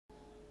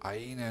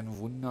Einen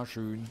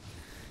wunderschönen.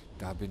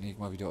 Da bin ich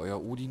mal wieder,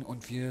 euer Odin.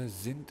 Und wir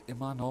sind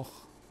immer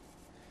noch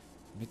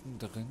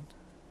mittendrin.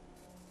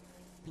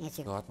 Jetzt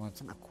hier Gerade mal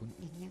zum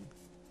Erkunden hier.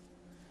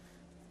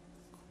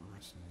 Guck mal,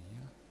 was ist denn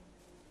hier?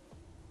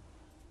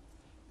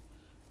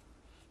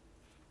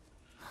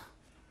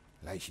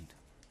 Leichen.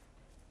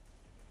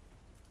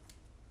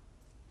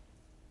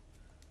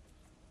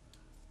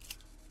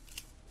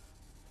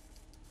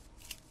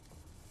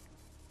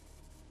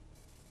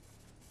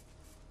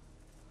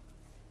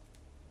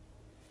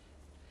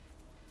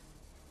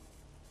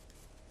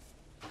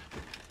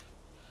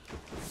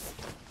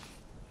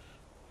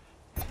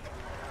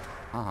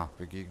 Aha,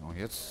 Begegnung.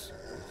 Jetzt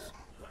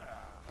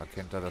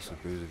erkennt er, dass du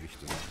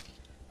Bösewichte sind.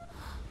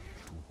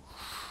 Du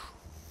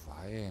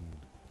Schwein.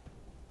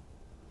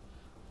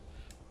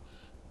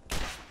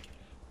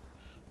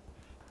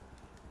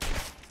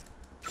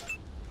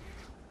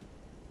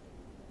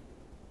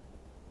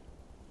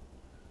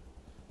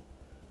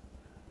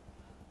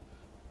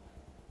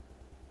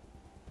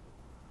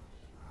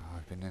 Ah,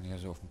 ich bin dann hier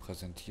so auf dem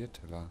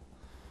Präsentierteller.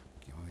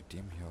 Gehen wir mit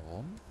dem hier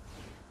rum.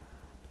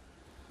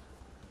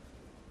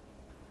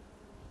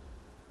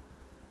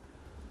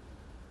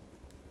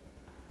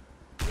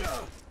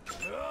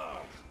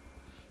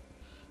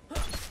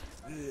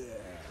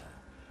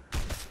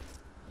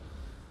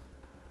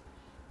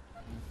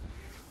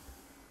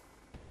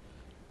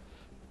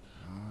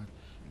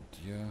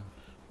 Ja,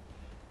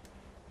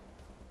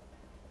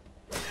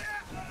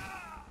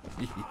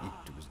 mit dir.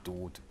 Du bist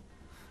tot.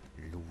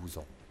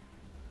 Loser.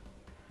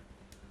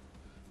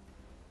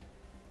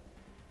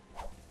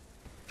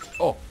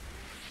 Oh.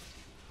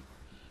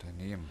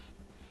 Daneben.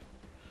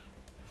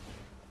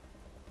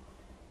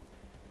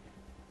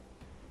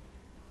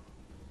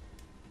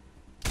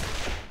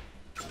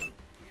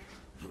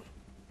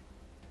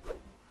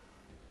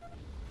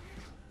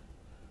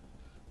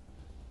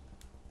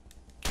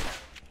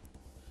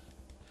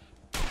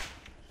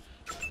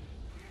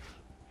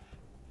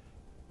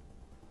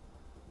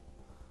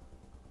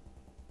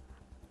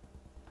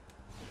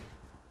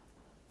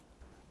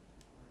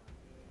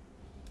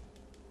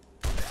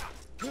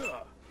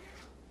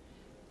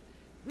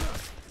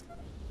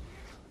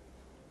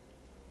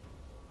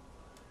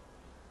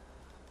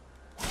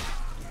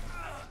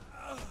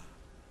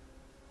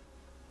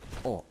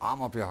 Oh,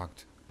 Arm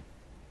abgehackt.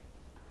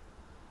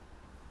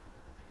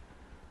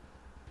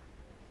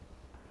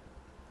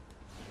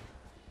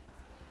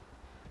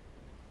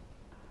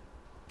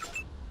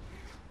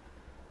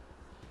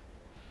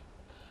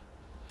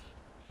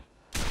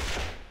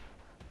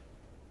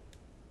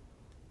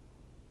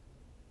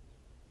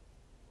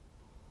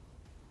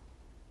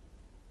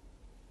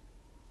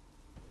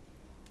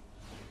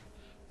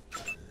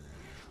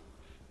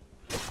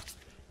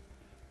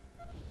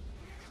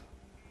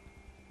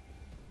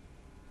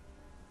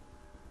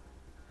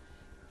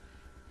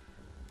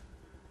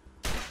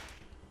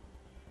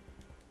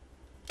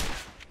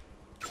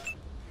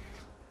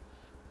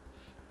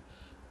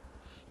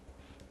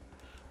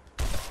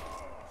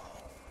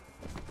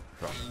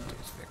 Ja, der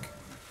ist weg.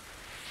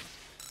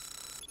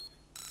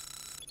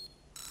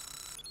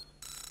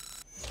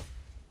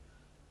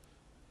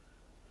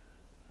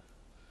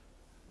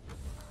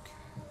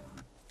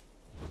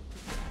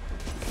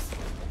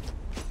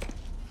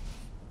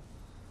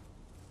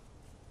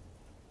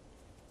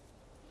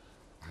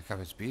 Ich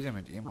habe jetzt beide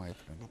mit ihm mal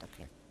geplündert.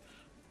 Okay.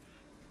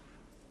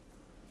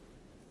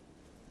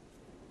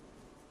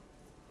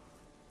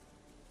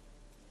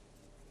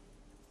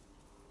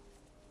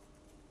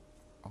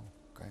 Oh,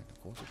 geil, eine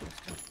große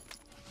Kiste.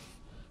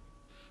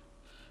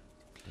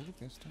 Kleine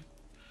Kiste.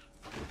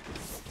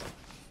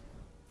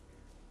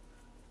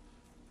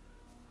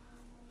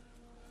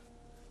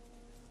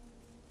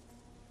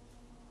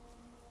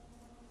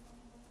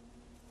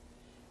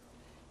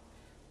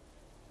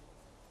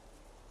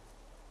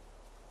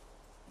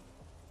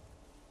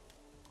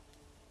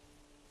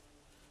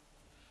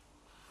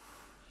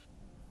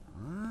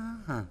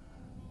 Aha.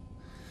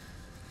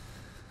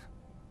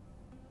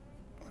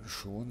 Und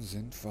schon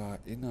sind wir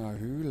in der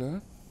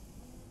Höhle.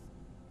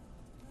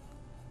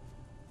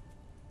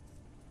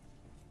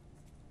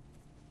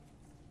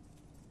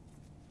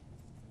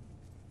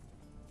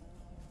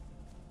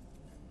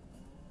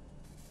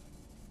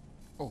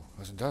 Oh,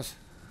 was ist denn das?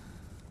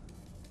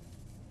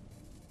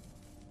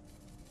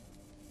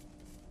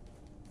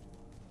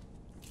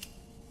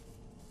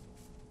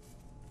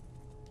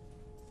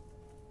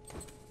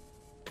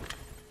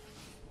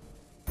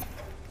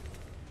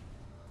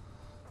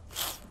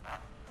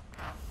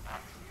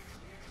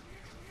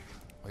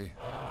 Ui.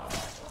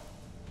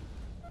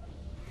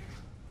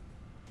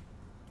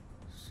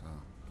 So.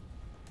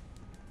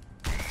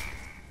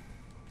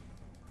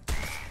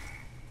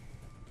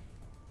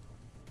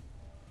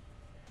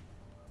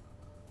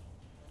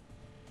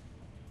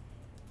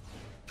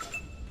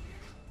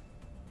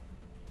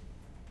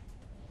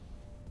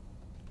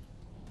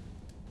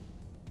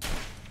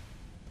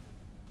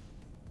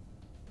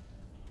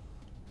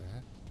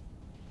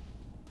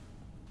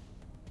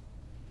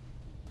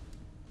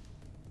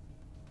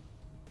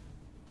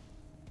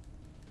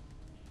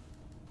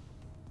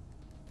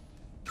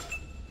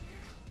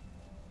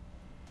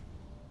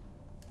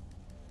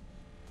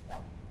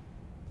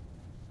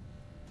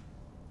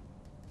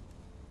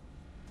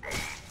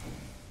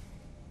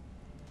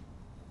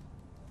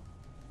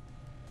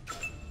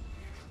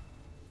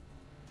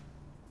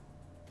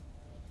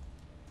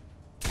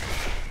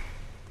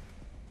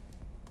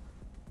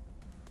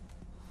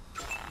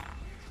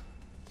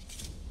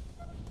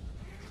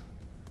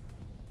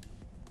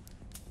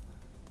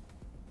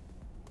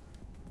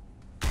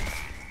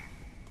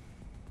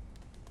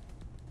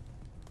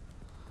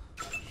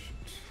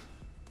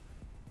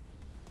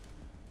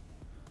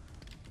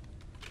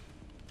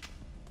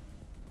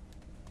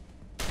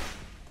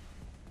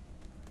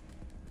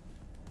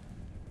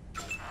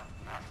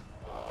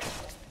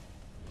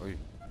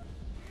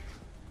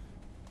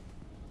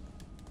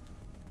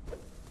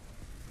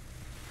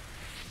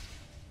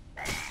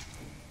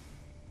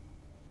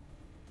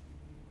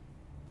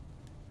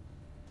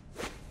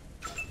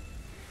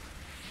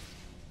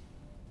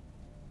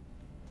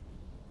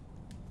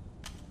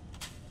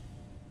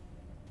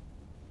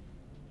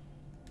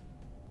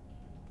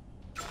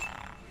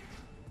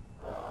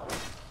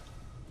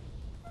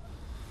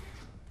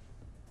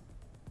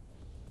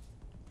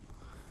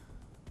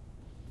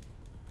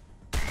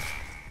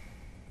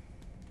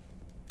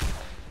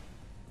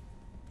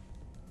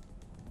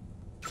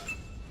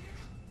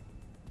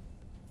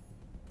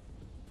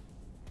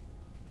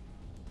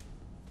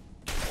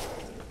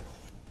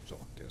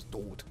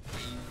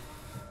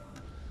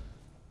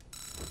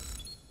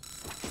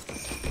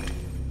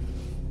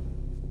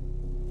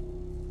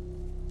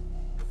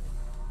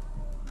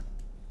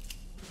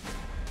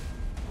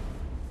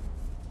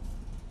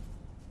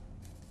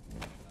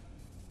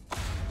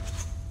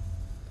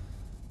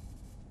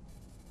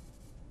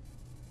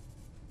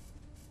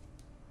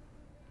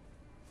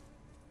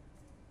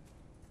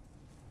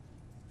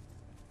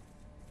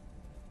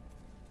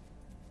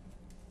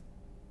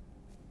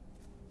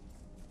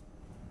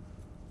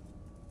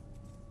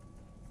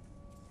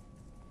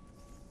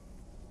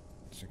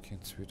 Ist ja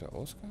kein zweiter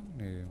Ausgang?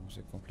 Nee, muss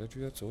ja komplett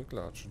wieder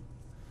zurücklatschen.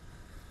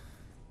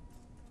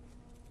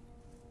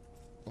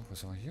 Oh,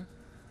 was haben wir hier?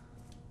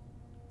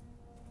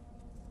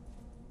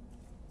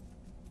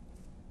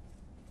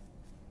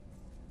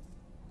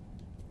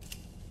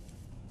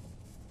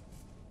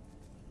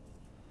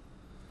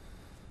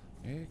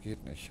 Nee,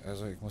 geht nicht.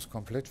 Also ich muss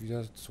komplett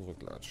wieder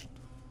zurücklatschen.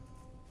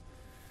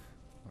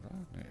 Oder?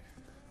 Nee.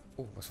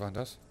 Oh, was war denn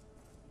das?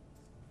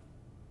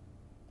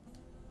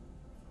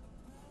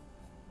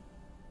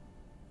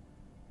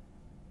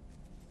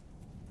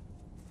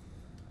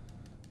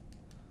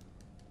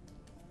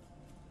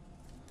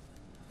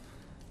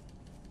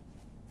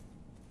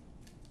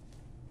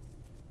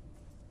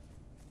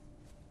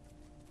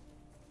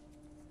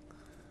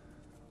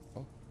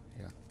 Oh,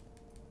 ja.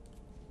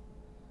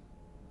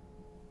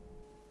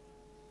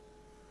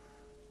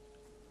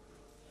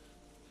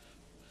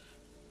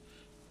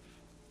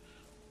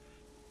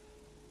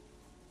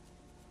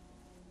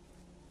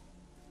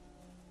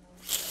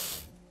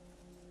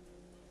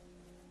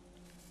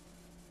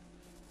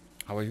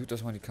 Aber gut,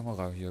 dass man die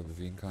Kamera hier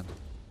bewegen kann.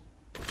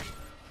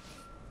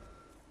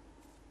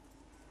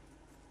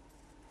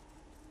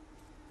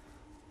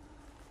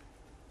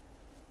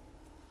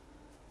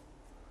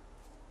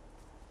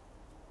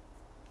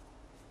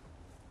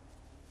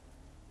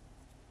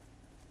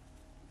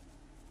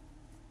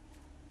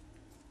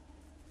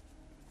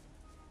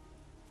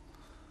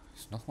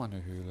 Ist nochmal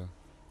eine Höhle.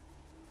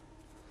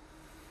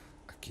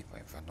 Ach, gehen wir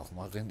einfach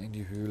nochmal rein in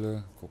die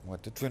Höhle. Gucken,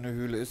 was das für eine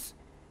Höhle ist.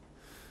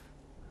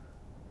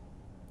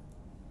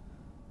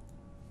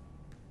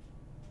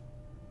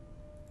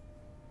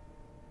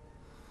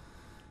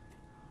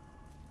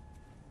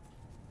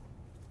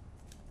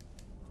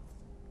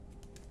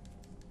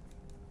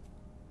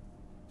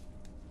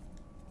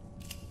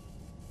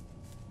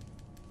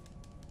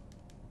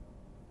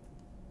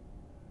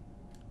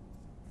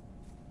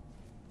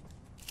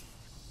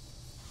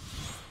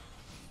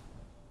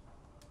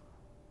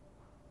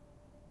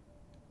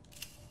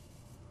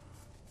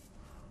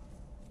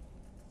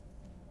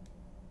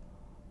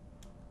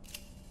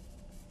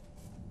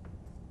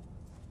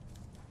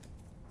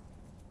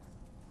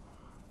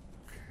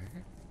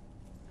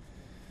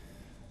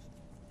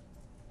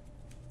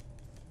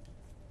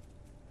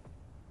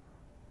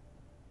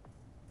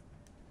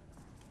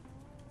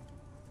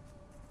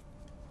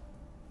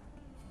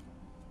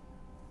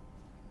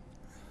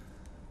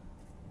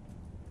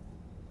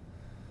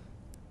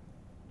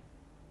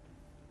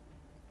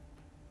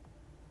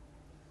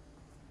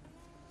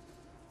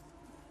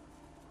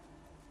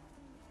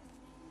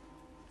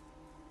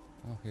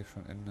 Ach, hier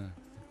schon Ende.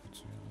 Sieht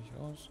so hier nicht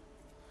aus.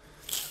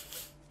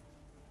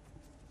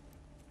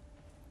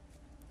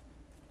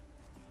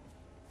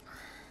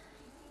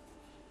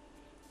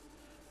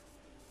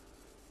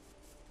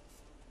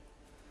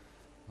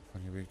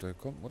 Von hier bin ich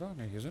durchgekommen, oder?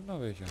 Ne, hier sind noch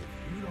welche.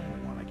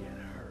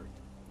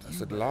 Das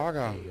ist das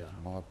Lager.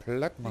 Machen wir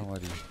platt, machen wir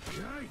die.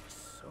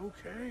 Yikes,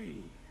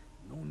 okay.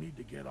 No need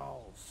to get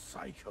all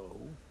psycho.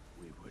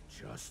 We were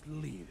just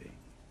leaving.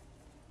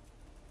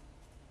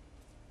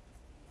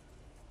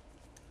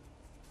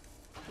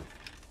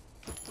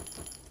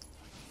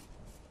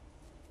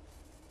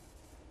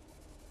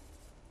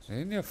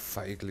 Sehen ihr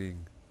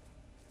Feigling?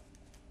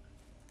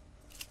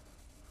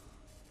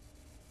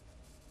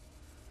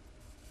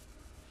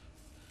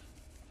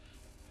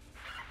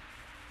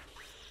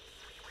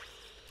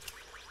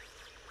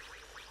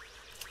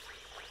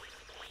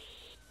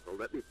 Well,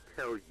 let me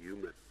tell you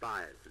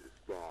Matthias's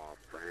law,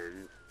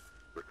 friends.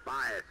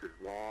 Matthias's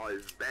law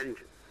is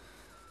vengeance.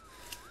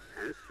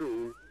 And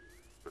soon,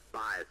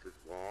 Matthias's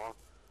law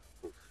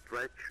will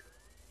stretch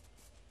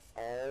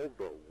all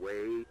the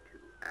way to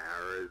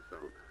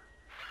Arizona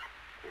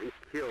and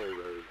kill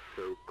those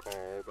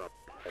so-called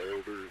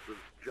upholders of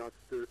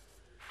justice,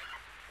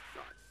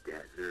 the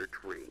Desert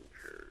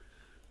Rangers.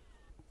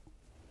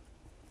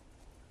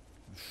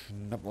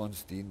 Schnappen wir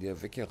uns den,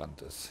 der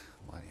weggerannt ist.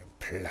 Mal ihn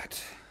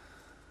platt.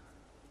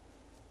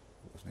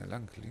 Wo ist denn der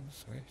lang?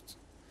 Links, rechts?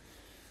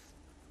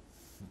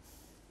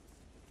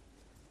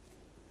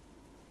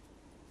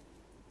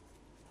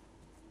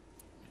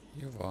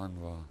 Hier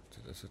waren wir.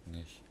 Das ist es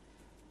nicht.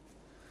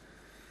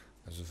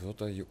 Also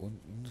wird er hier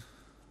unten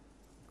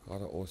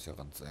geradeaus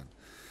gerannt sein.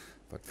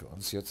 Was für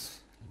uns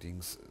jetzt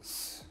links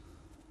ist.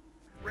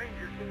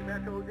 Ranger Team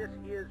Echo, this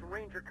is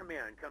Ranger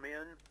Command. Come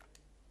in.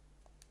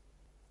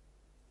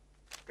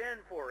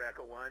 10-4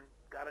 Echo 1.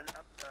 Got an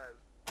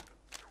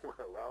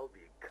well, I'll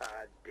be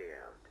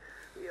goddamned.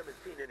 We haven't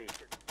seen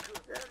anything.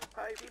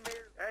 Ivy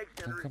made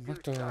accident Danke, review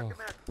Matto.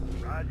 document.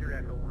 Roger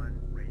Echo 1.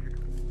 Ranger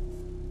Command.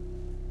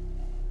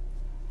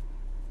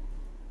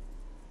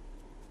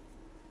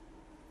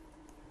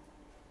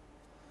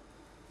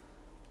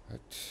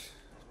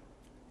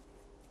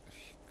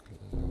 Ich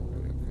glaube,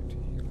 er könnte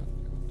hier lang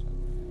gehen.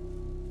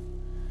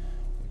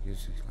 Hier geht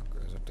es nicht lang,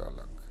 also da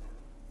lang.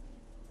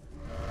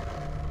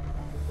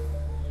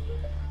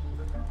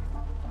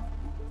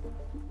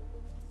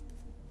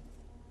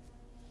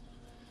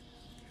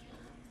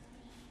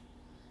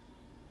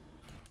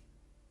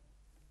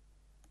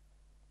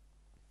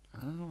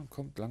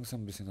 kommt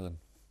langsam ein bisschen drin.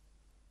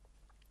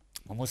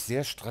 Man muss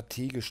sehr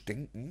strategisch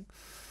denken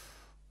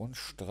und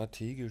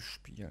strategisch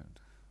spielen.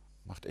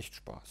 Macht echt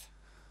Spaß.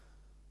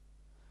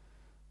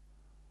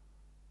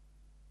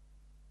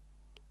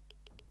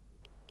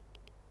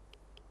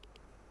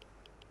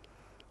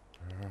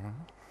 Ja.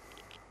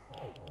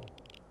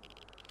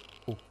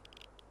 Oh.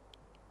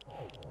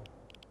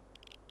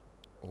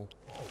 Oh.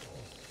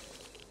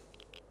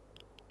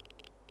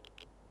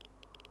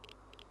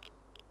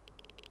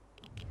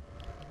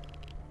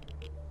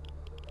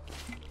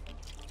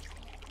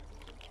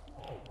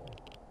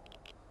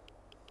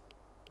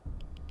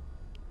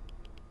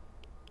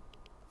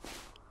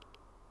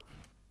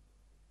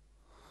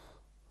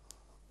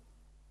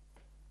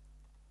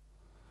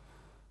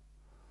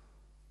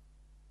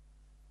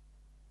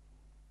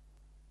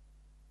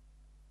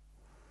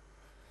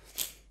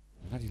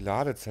 Na, die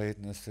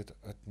Ladezeiten ist, das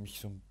hat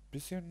mich so ein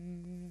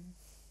bisschen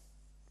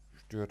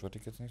stört, was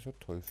ich jetzt nicht so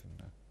toll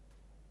finde.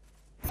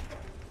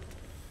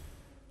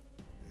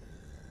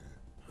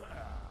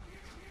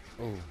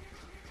 Oh.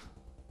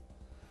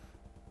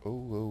 Oh,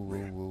 oh, oh,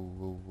 oh,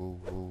 oh, oh,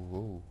 oh,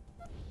 oh.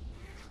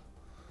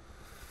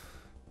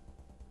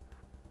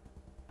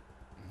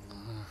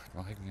 Was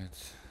mache ich denn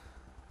jetzt?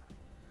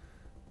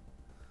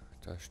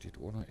 Da steht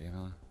ohne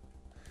einer.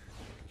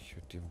 Ich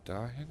würde dem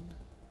dahin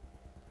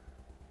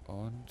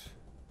und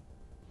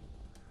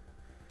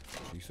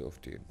schieße auf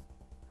den.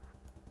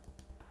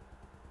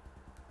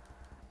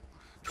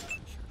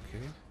 Nicht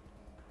okay.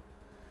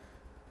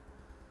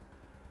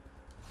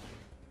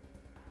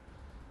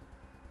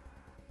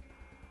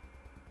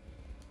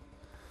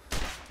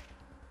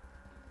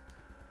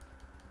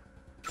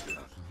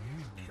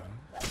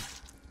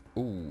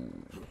 Oh,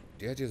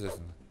 der hat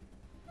gesessen.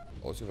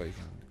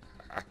 Ausweichen.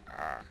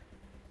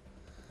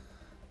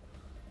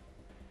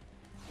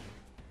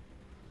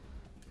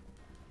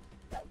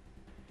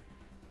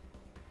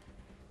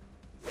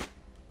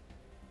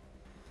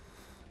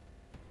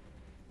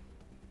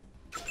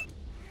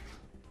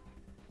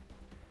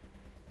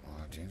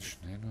 Den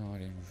schneiden wir mal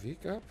den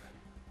Weg ab.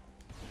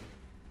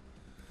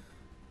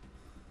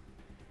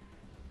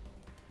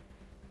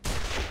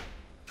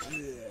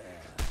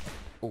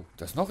 Oh,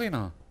 da ist noch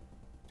einer.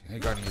 Den habe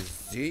ich gar nicht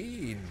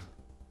gesehen.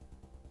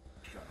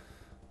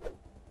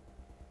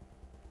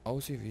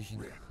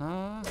 Ausgewichen.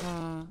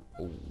 Haha.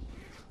 Oh.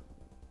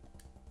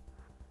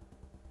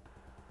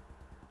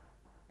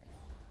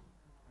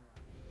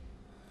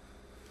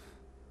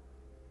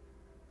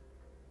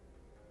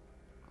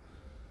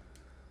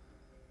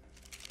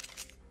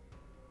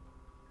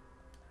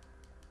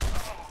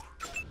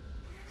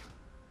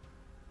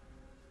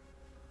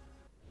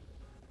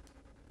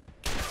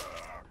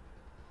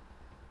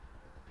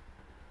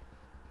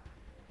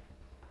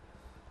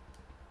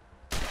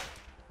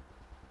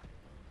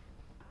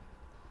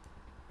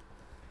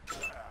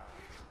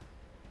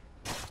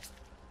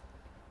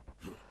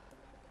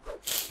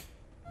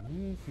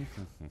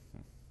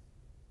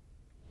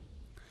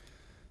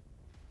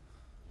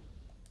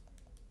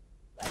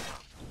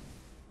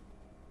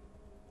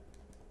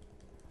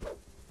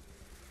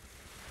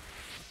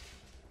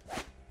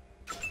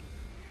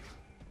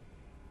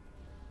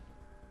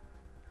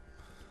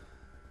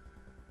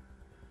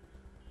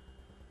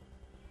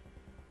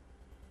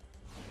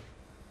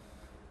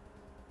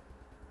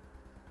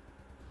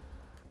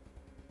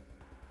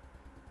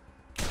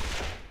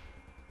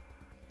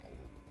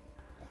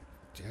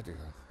 Der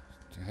Digga.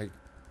 Der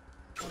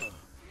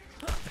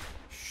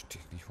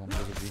steht nicht, warum er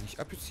so wenig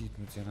abzieht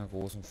mit seiner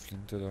großen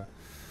Flinte da.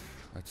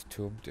 Als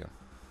türmt der.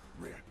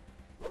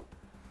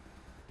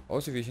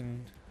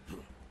 Ausgewichen.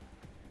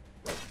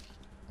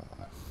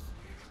 Ach.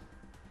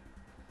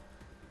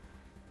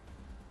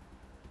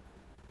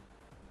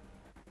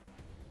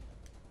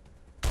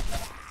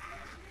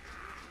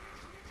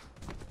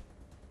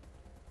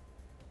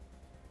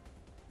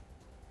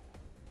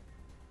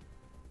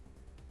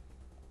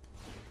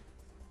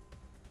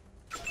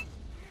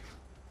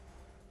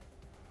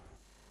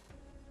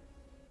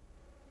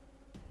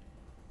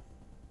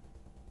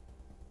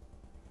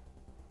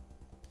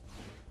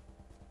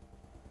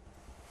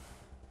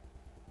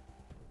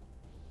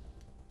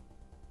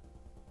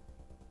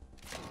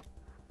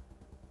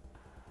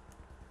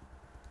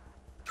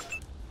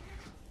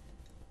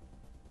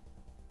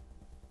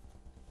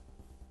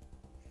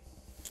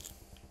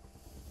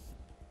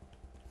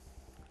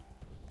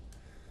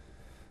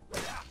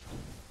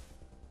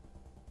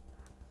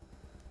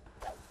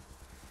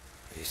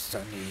 Ist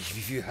doch nicht.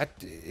 Wie viel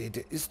hat der?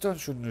 Der ist doch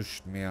schon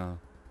nicht mehr.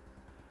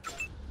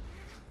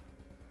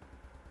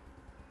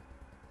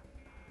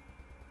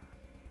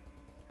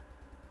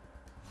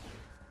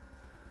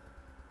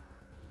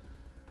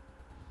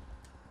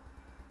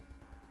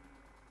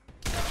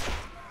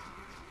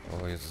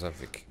 Oh, jetzt ist er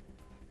weg.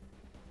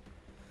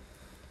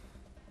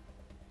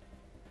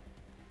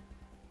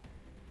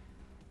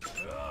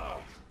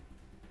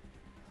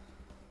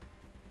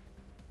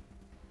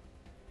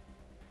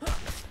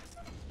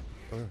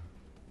 Oh.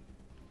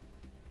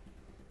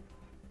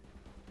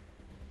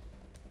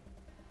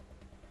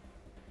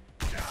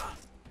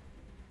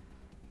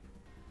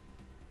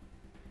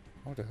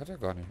 Oh, der hat ja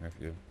gar nicht mehr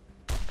viel.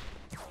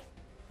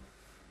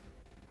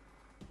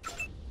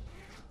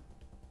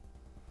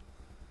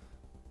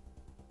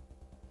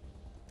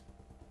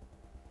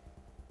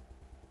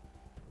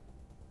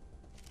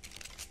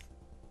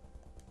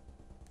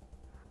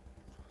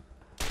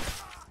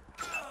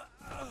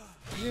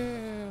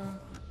 Yeah.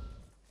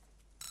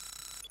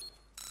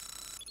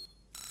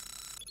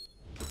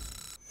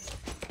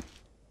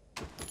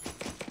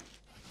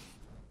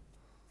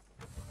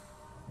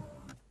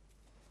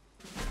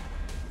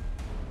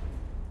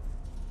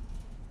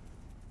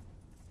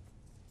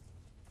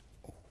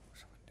 Oh,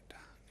 was haben wir denn da?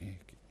 Nee,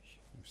 geht nicht.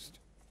 Mist.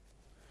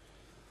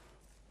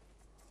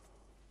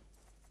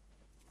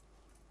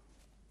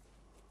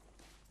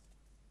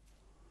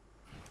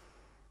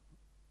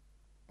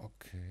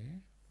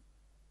 Okay.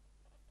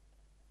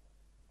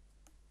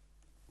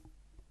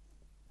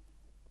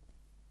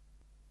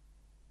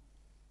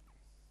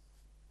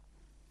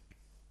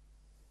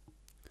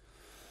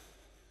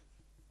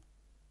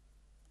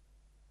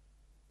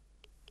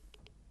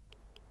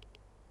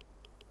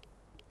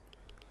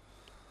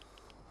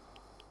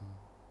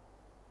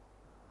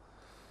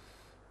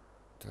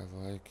 Da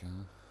war ich, ja.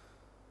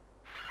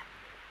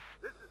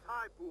 This is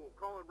Highpool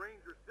calling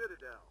Ranger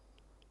Citadel.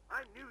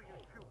 I knew you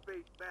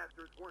two-faced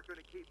bastards weren't going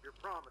to keep your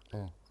promises.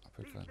 Oh,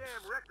 These abgegrenzt.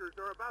 damn wreckers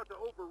are about to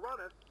overrun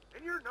us,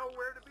 and you're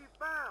nowhere to be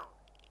found.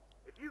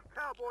 If you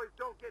cowboys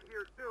don't get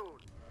here soon,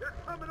 they're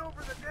coming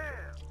over the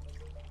dam.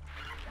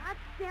 God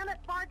damn it,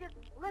 Vargas.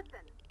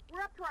 Listen,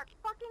 we're up to our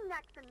fucking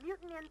necks in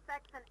mutant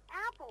insects and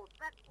apples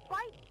that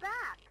bite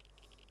back.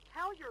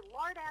 Tell your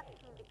lard-ass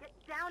team to get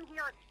down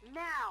here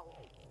now.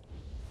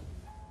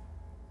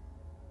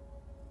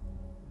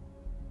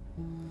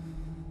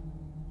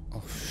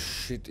 Oh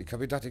shit, ich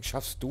habe gedacht, ich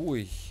schaff's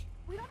durch.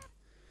 We don't have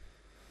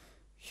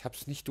Ich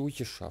hab's nicht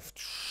durchgeschafft.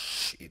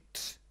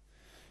 Shit.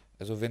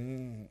 Also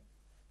wenn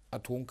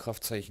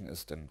Atomkraftzeichen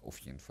ist, dann auf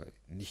jeden Fall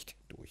nicht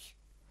durch.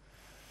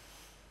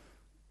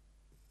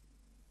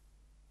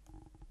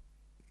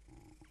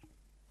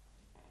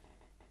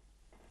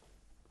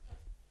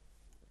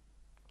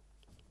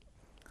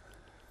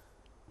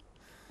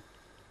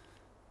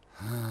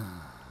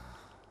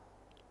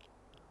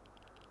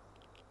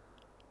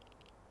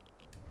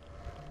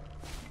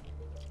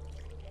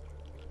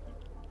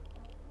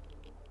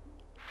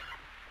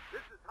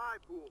 This is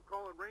Highpool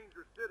calling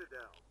Ranger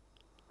Citadel.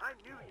 I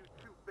knew you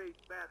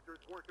two-faced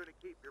bastards weren't going to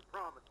keep your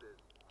promises.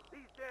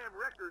 These damn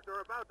wreckers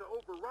are about to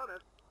overrun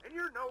us, and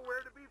you're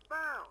nowhere to be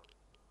found.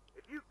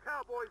 If you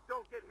cowboys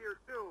don't get here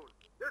soon,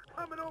 they're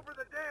coming over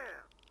the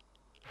dam.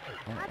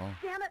 God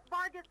damn it,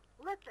 Vargas.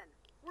 Listen,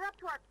 we're up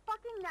to our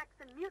fucking necks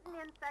in mutant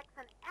insects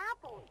and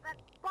apples that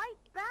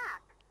bite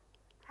back.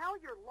 Tell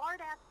your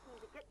lard-ass team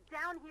to get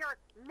down here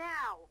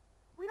now.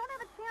 We don't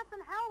have a chance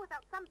in hell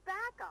without some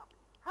backup.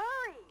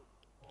 Hurry!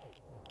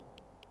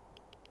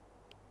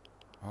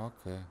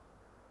 Okay.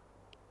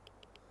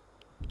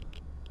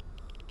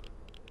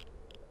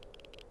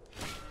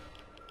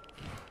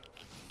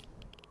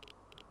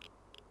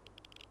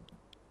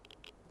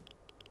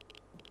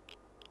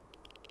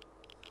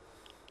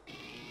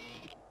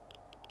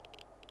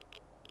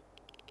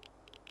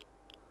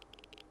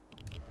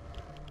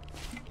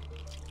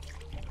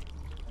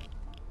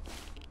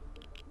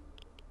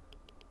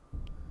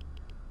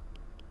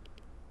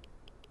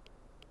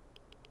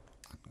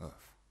 Angriff.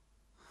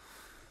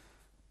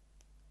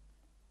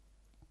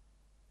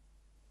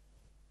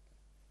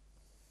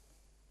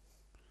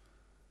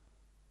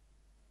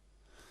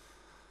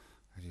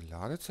 Ja, die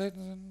Ladezeiten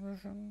sind ein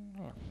bisschen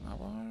lang,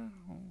 aber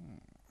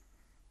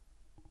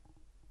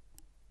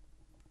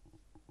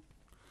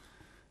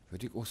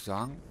würde ich auch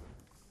sagen,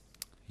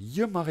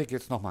 hier mache ich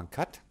jetzt nochmal einen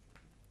Cut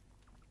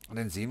und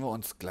dann sehen wir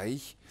uns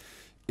gleich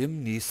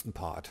im nächsten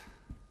Part.